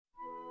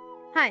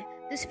Hi,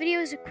 this video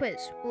is a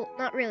quiz. Well,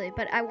 not really,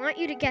 but I want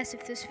you to guess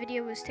if this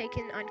video was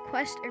taken on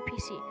Quest or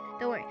PC.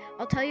 Don't worry,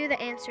 I'll tell you the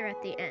answer at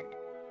the end.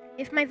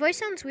 If my voice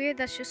sounds weird,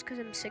 that's just because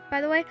I'm sick,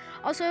 by the way.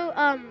 Also,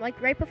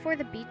 like right before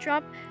the beat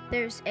drop,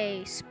 there's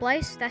a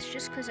splice. That's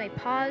just because I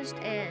paused,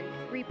 and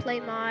replay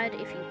mod,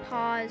 if you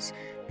pause,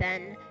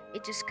 then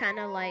it just kind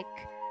of like,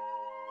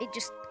 it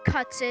just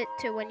cuts it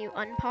to when you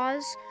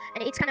unpause,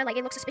 and it's kind of like,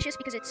 it looks suspicious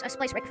because it's a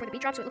splice right before the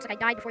beat drop, so it looks like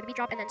I died before the beat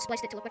drop and then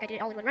spliced it to look like I did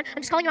it all in one run.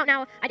 I'm just calling you out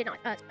now, I did not.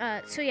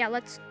 So yeah,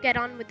 let's get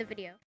on with the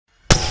video.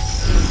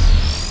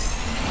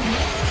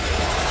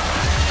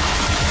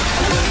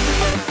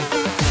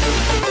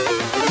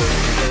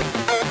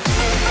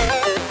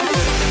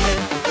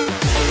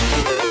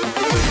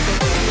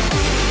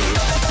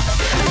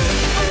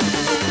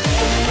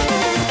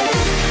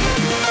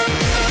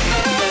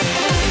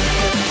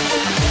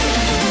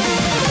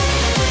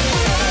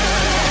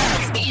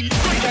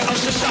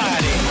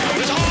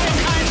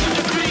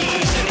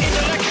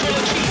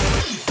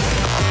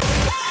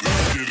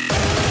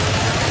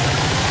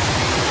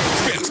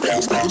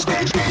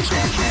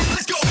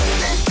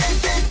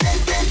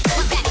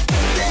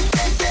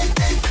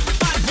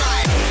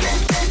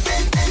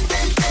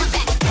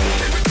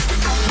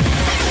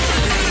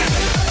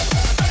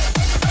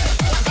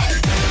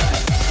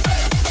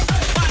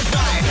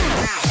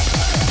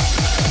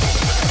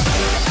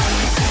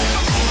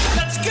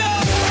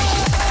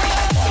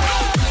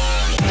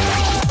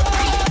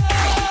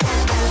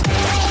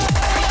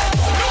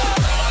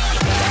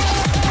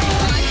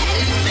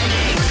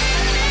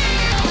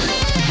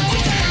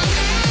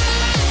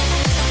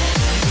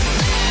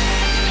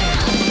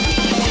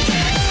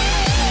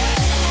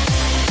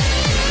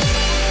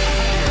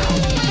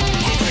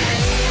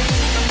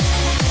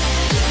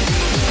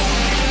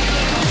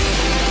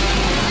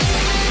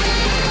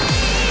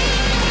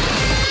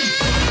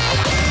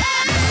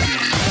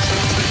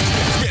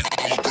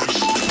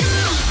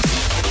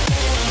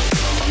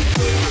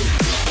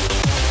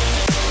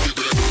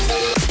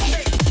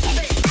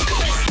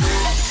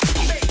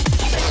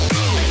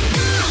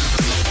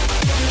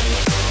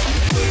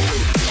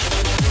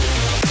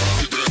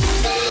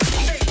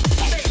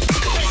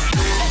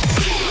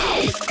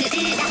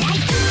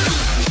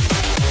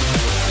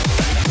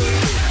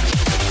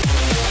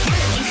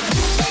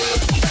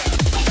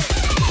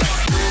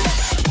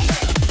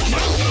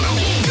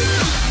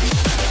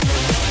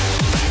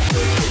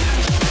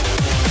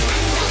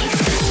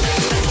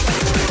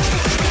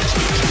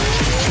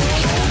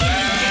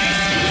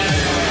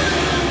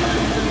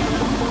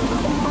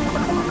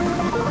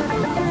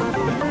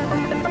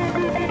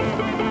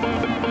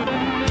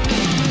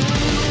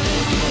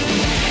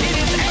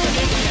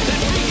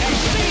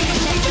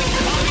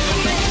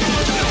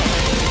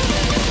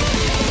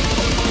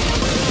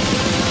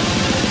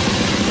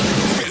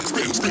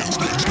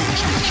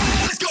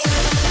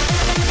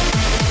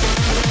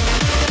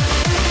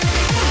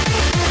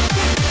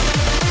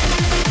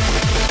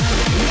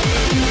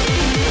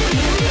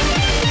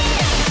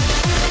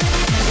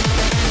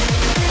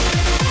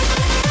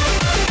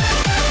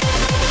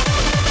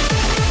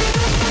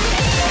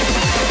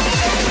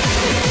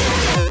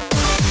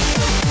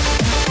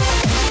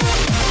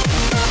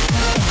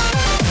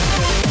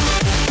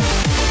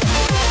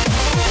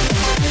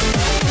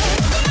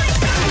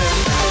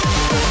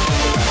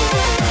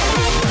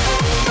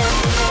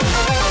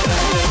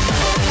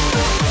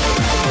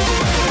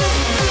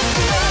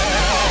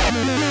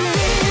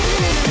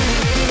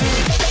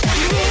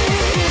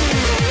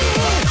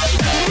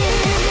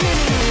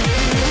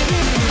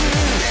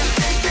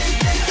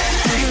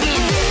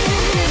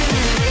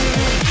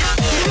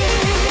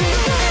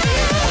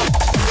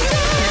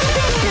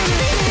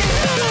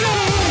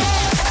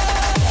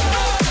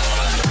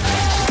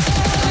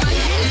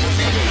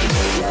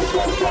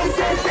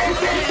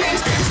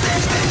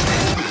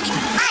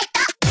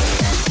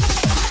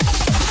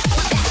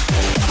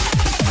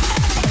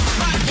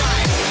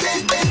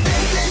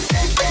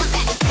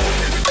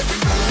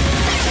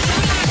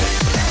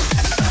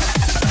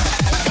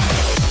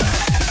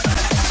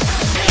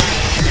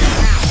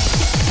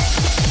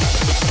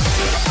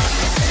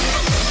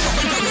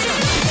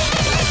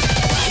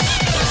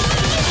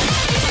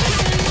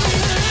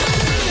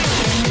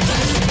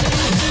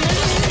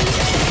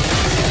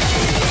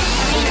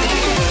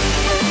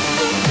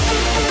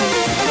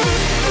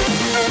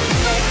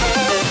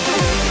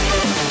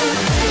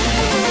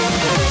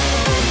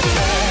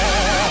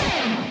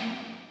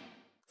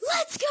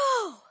 Let's go!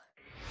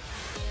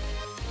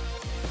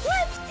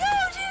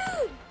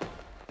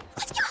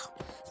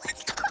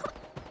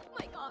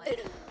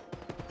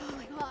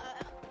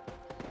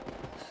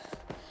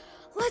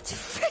 Let's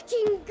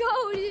freaking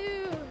go,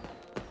 dude!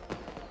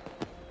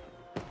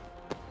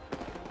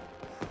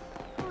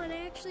 Oh, and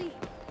I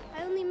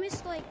only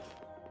missed like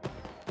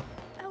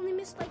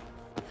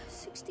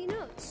 60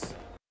 notes.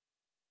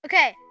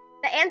 Okay,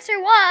 the answer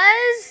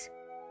was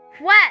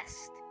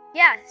Quest.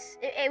 Yes,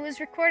 it was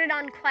recorded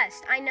on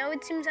Quest. I know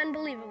it seems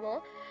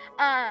unbelievable.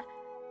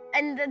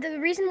 And the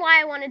reason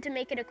why I wanted to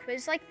make it a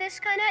quiz like this,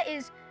 kinda,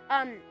 is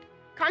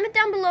comment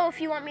down below if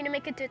you want me to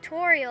make a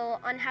tutorial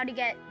on how to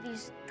get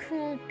these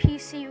cool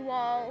PC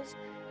walls,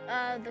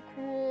 the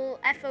cool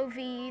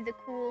FOV, the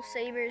cool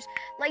sabers,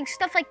 like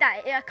stuff like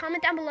that. Yeah,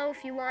 comment down below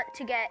if you want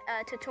to get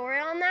a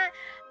tutorial on that.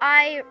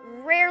 I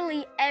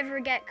rarely ever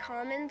get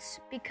comments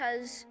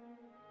because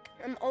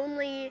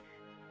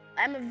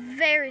I'm a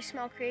very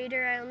small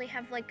creator. I only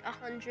have like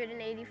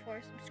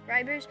 184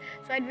 subscribers,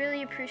 so I'd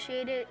really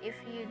appreciate it if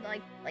you'd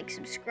like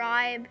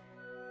subscribe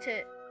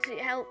to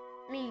help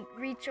me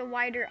reach a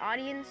wider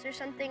audience or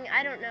something.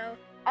 I don't know.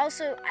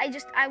 Also,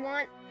 I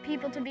want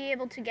people to be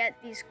able to get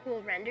these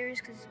cool renders,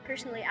 because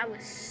personally I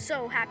was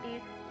so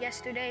happy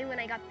yesterday when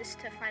I got this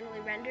to finally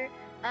render.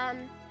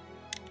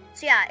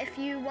 So yeah, if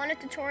you want a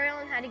tutorial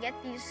on how to get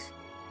these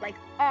like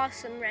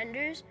awesome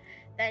renders,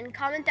 then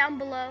comment down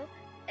below.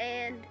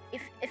 And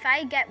if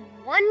I get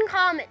one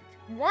comment,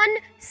 one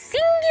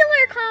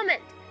singular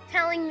comment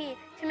telling me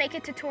to make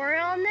a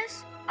tutorial on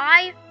this,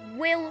 I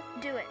will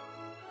do it.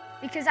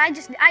 Because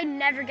I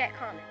never get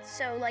comments.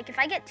 So like if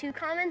I get 2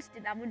 comments,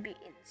 dude, that would be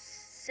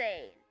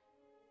insane.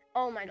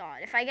 Oh my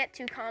god, if I get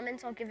 2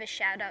 comments, I'll give a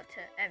shout out to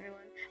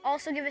everyone. I'll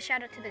also give a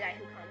shout out to the guy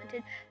who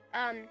commented.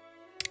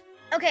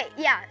 Okay,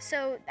 yeah,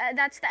 so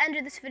that's the end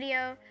of this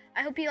video.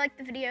 I hope you liked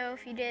the video.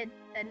 If you did,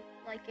 then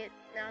like it.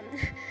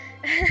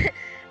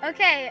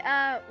 Okay,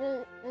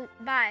 well,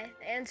 bye.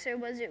 The answer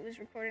was it was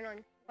recorded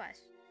on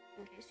Quest,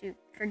 in case you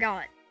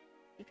forgot,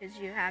 because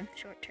you have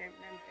short-term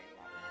memory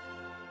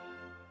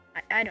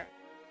loss. I don't,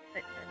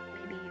 but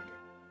maybe you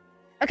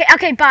do.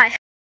 Okay, bye.